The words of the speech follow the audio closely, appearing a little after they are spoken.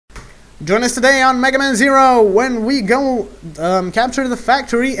Join us today on Megaman Zero when we go capture the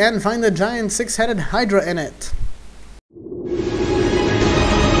factory and find the giant six-headed Hydra in it.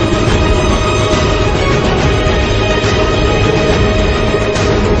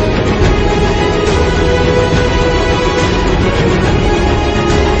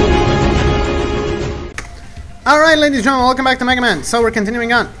 Alright, ladies and gentlemen, welcome back to Megaman. So we're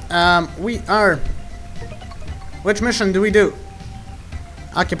continuing on. Which mission do we do?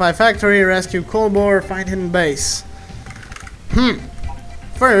 Occupy factory, rescue Colbor, find hidden base.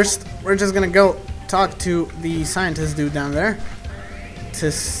 First, we're just gonna go talk to the scientist dude down there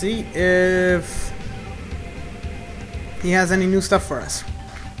to see if he has any new stuff for us.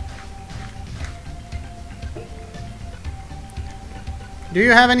 Do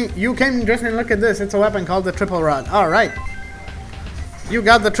you have any? You came just and look at this. It's a weapon called the triple rod. Alright. You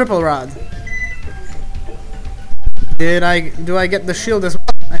got the triple rod. Do I get the shield as well?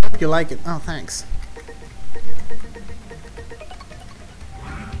 I hope you like it. Oh, thanks.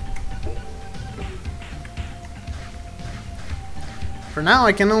 For now,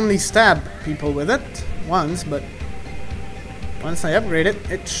 I can only stab people with it once, but once I upgrade it,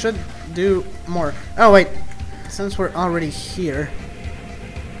 it should do more. Oh, wait. Since we're already here,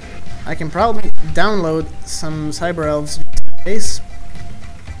 I can probably download some cyber elves base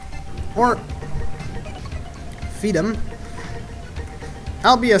or feed them.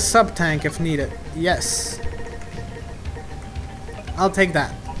 I'll be a sub-tank if needed. Yes. I'll take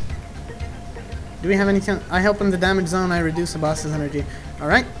that. Do we have anything? I help in the damage zone. I reduce the boss's energy.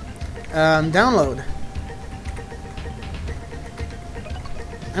 Alright. Download.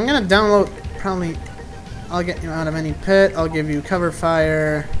 I'm gonna download probably. I'll get you out of any pit. I'll give you cover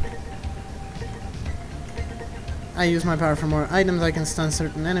fire. I use my power for more items. I can stun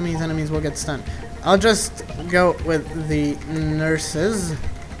certain enemies. Enemies will get stunned. I'll just go with the nurses.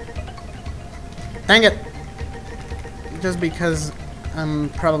 Dang it! Just because I'm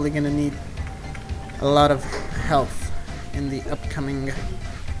probably gonna need a lot of health in the upcoming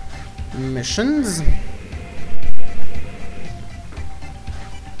missions.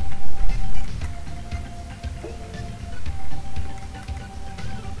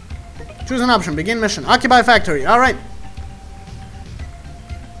 Choose an option. Begin mission. Occupy factory. Alright.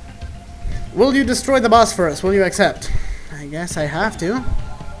 Will you destroy the boss for us? Will you accept? I guess I have to.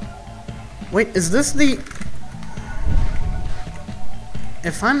 Wait, is this the...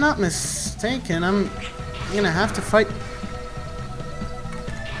 If I'm not mistaken, I'm gonna have to fight...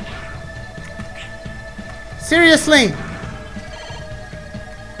 Seriously!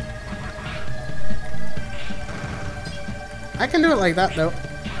 I can do it like that, though.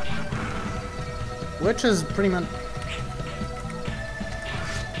 Which is pretty much...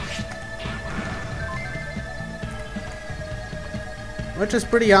 Which is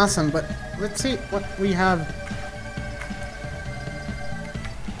pretty awesome, but let's see what we have.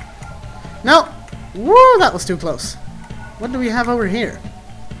 No! Woo! That was too close. What do we have over here?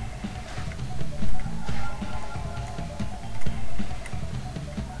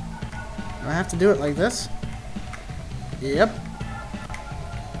 Do I have to do it like this? Yep.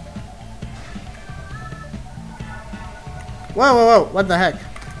 Whoa, whoa, whoa! What the heck?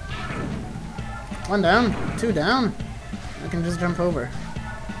 One down, two down. I can just jump over.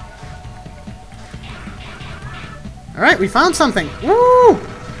 Alright, we found something! Woo!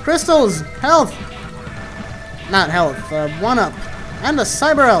 Crystals! Health! Not health, 1-up. And a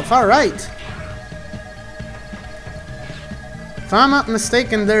cyber elf, alright! If I'm not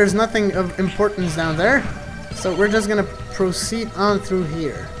mistaken, there's nothing of importance down there. So we're just gonna proceed on through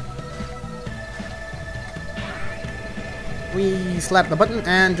here. We slap the button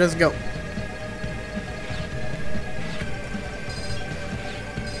and just go.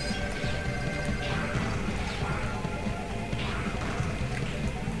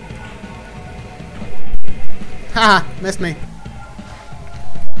 Haha, missed me.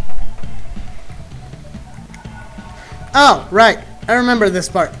 Oh, right. I remember this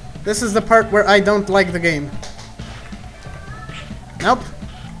part. This is the part where I don't like the game. Nope.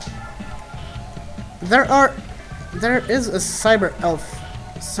 There is a cyber elf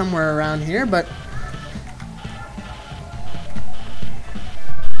somewhere around here, but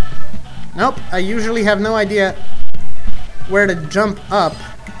nope, I usually have no idea where to jump up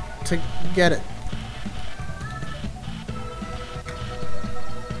to get it.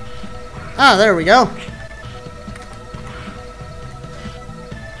 Ah, there we go.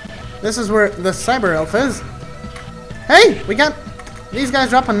 This is where the cyber elf is. Hey, we got... These guys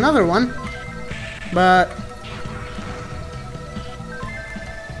drop another one. But...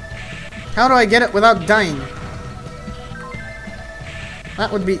 How do I get it without dying?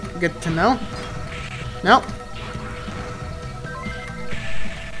 That would be good to know. Nope.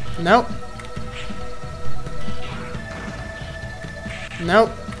 Nope. Nope.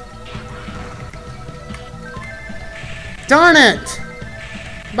 Darn it!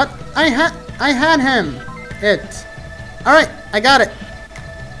 But I had him. Alright, I got it.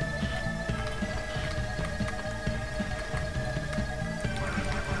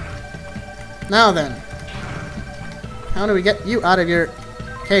 Now then. How do we get you out of your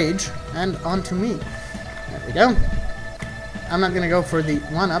cage and onto me? There we go. I'm not gonna go for the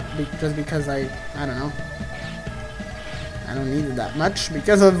 1-up just because I don't know. I don't need it that much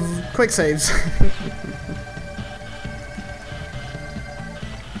because of quick saves.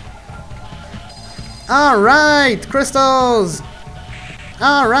 Alright, crystals!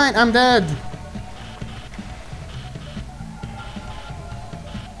 Alright, I'm dead.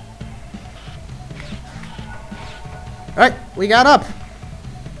 Right, we got up.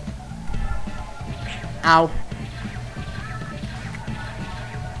 Ow.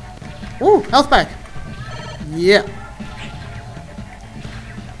 Ooh, health back. Yeah.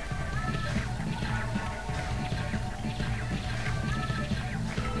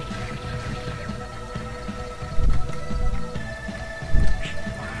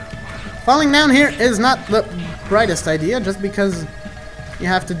 Falling down here is not the brightest idea, just because you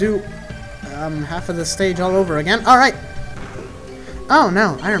have to do half of the stage all over again. Alright! Oh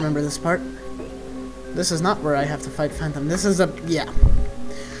no, I remember this part. This is not where I have to fight Phantom. This is yeah.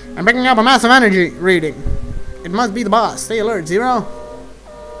 I'm picking up a massive energy reading. It must be the boss. Stay alert, Zero.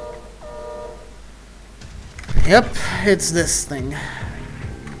 Yep, it's this thing.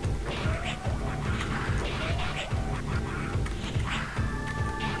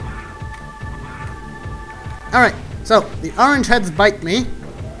 Alright, so the orange heads bite me.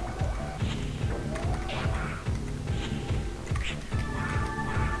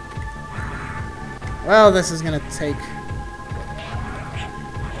 Well, this is gonna take...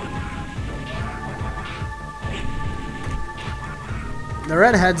 The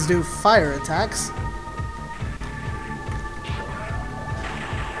redheads do fire attacks.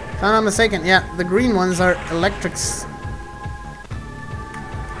 If I'm not mistaken, yeah, the green ones are electrics.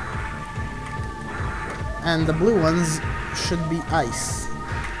 And the blue ones should be ice.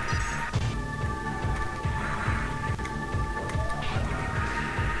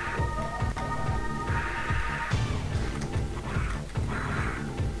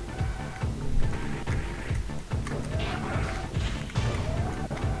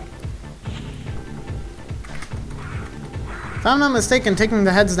 If I'm not mistaken, taking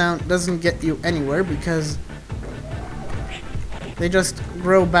the heads down doesn't get you anywhere because they just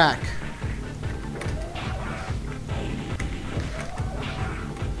grow back.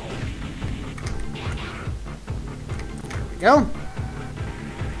 Go.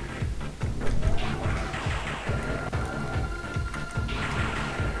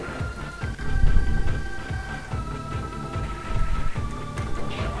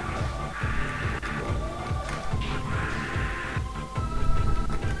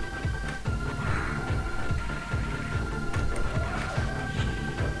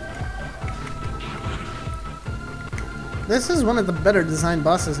 This is one of the better designed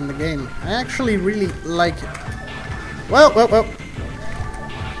bosses in the game. I actually really like it. Whoa, whoa, whoa.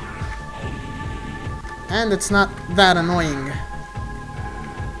 And it's not that annoying.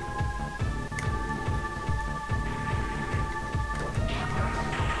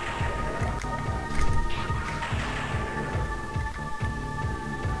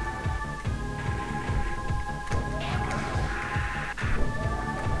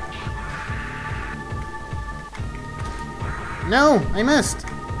 No, I missed.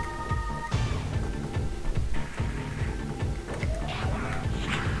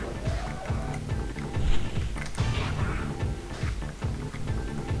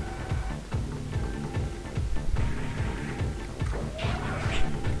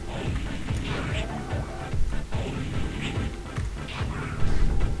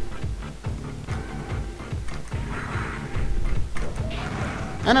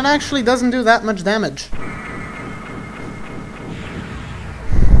 And it actually doesn't do that much damage.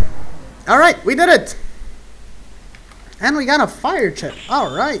 Alright, we did it! And we got a fire chip.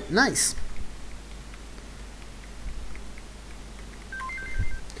 Alright, nice.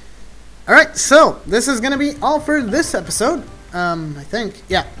 Alright, so this is gonna be all for this episode. I think,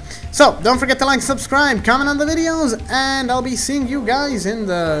 yeah. So, don't forget to like, subscribe, comment on the videos, and I'll be seeing you guys in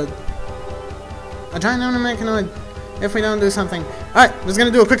a giant mechanoid if we don't do something. Alright, just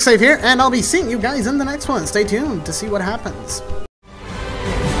gonna do a quick save here, and I'll be seeing you guys in the next one. Stay tuned to see what happens.